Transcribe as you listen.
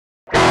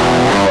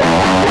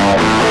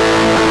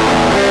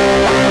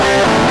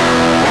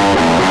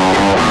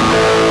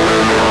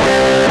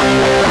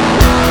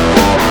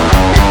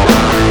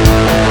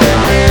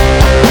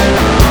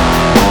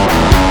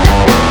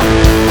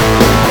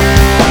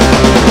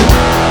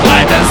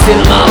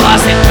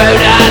silmälasit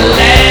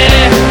pöydälle.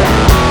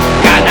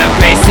 Käännän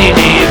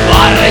feissini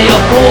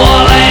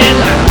varjopuoleen.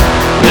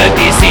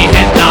 Lyötiin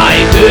siihen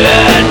tai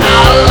vyön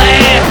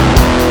alle.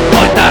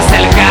 Hoitaa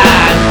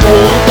selkään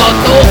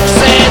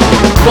kuutotukset.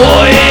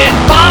 Kuin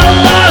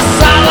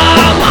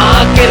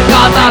Pallosalama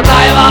kirkaalta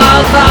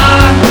taivaalta.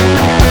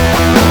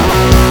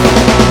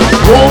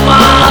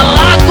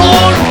 Jumala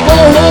kun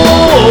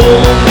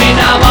puhuu,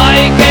 minä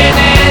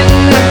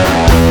vaikenen.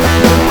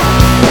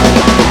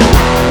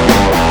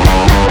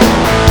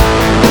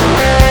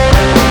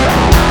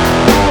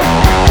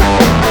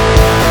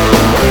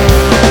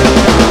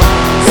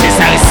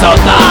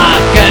 Sisällissota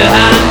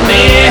köyhän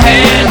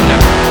miehen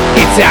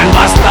itseään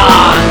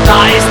vastaan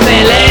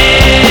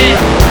taistelee.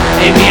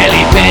 Ei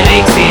mieli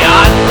periksi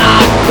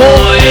anna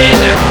kuin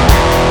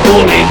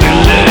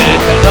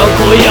tulimyllyt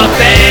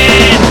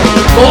rokujoteen.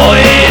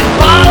 Kuin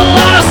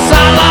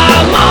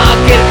Pallosalama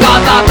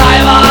kirkaalta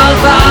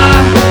taivaalta.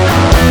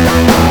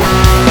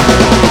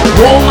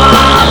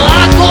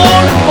 Jumala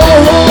kun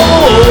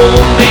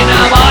puhuu,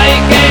 minä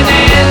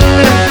vaikenen.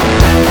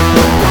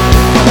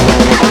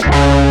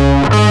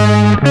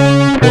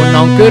 Kun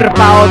on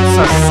kyrpä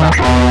otsassa,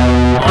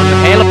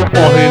 on helppo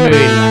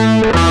hymyillä.